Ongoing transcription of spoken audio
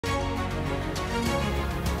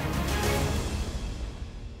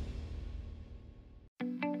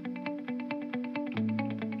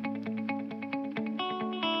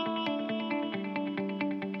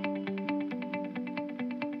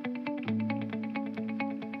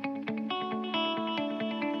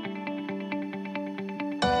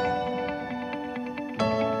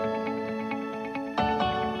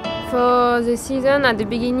For the season, at the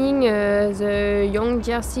beginning, the young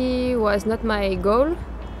jersey was not my goal,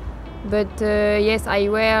 but yes, I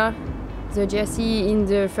wear the jersey in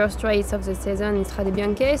the first race of the season in Strade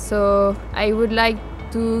Bianche, so I would like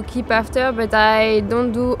to keep after, but I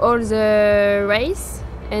don't do all the race.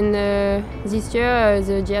 And this year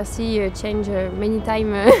the jersey changed many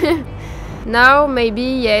times. Now maybe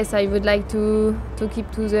yes, I would like to keep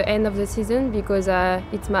to the end of the season because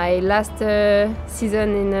it's my last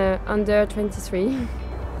season in under 23.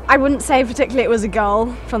 I wouldn't say particularly it was a goal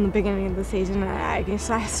from the beginning of the season. I guess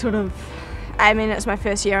I mean it's my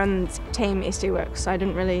first year on Team UCIWWT, so I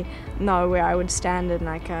didn't really know where I would stand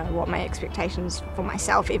and what my expectations for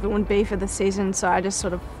myself even would be for the season. So I just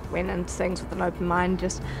sort of went into things with an open mind.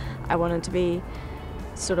 I wanted to be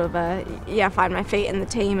find my feet in the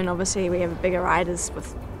team, and obviously we have bigger riders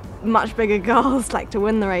with much bigger goals, like to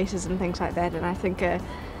win the races and things like that. And I think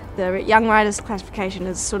the young riders classification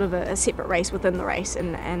is sort of a separate race within the race,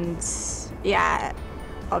 and yeah,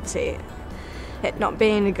 obviously it not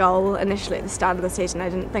being a goal initially at the start of the season, I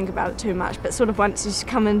didn't think about it too much, but sort of once you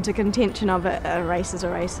come into contention of it, a race is a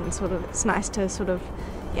race, and sort of it's nice to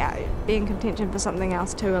be in contention for something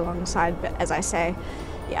else too alongside. But as I say,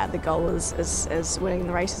 the goal is winning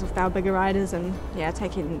the races with our bigger riders, and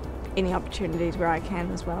taking any opportunities where I can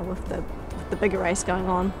as well with the bigger race going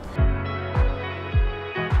on.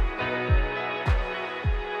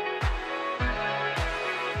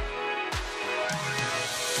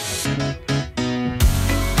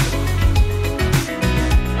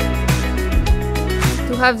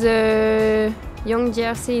 To have the young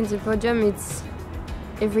jersey in the podium, it's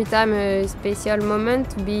every time a special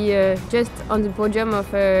moment. To be just on the podium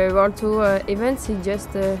of a WorldTour events, it's just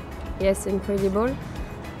yes, incredible.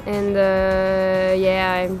 And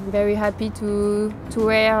I'm very happy to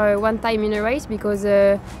wear one time in a race, because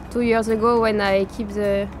 2 years ago when I take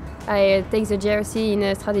the jersey in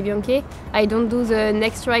Strade Bianche, I don't do the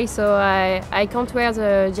next race, so I can't wear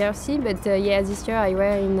the jersey. But this year I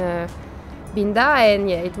wear in Binda, and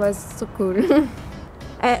it was so cool.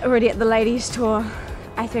 Already at the ladies tour,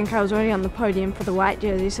 I think I was already on the podium for the white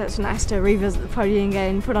jersey, so it's nice to revisit the podium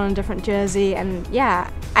again, put on a different jersey. And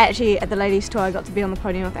actually at the ladies tour I got to be on the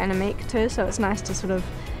podium with Niamh too, so it's nice to sort of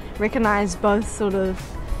recognise both the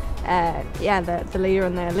leader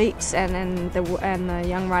and the elites and the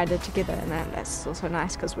young rider together, and that's also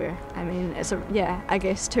nice because it's I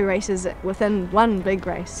guess two races within one big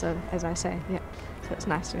race. So as I say, so it's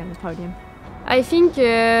nice to be on the podium. I think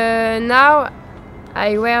now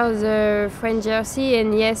I wear the French jersey,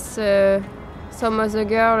 and yes, some other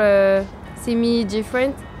girls see me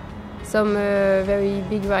different. Some very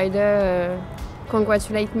big rider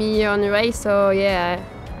congratulate me on the race, so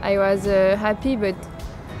I was happy, but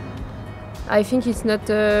I think it's not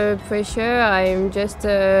pressure. I'm just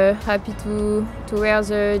happy to wear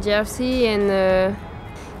the jersey, and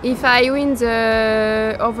if I win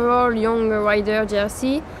the overall young rider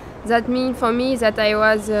jersey, that means for me that I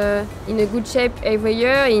was in a good shape every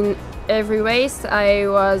year. In every race I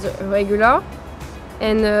was regular,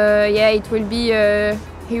 and it will be a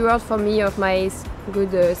reward for me of my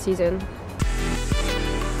good season.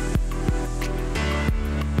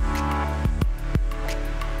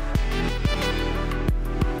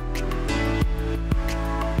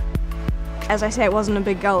 As I say, it wasn't a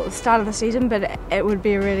big goal at the start of the season, but it would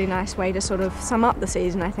be a really nice way to sort of sum up the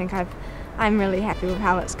season. I think I'm really happy with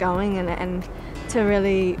how it's going, and to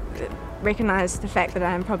really recognise the fact that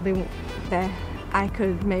I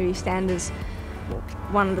could maybe stand as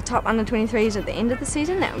one of the top under 23s at the end of the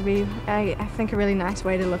season. That would be, I think, a really nice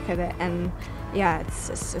way to look at it, and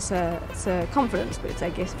it's a confidence boost, I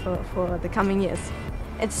guess, for the coming years.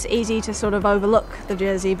 It's easy to sort of overlook the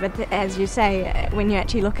jersey, but as you say, when you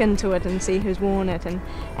actually look into it and see who's worn it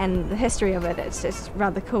and the history of it, it's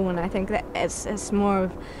rather cool. And I think that it's more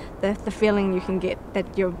of the feeling you can get that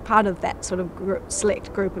you're part of that sort of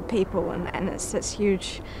select group of people, and it's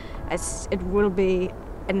huge. It will be,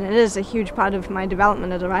 and it is a huge part of my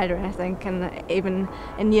development as a rider, I think. And even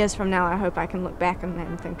in years from now, I hope I can look back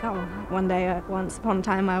and think, oh, one day, once upon a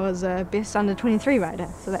time, I was a best under 23 rider.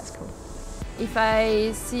 So that's cool. If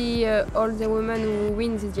I see all the women who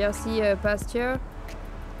win the jersey past year,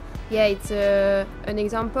 it's an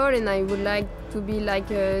example, and I would like to be like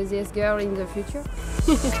this girl in the future.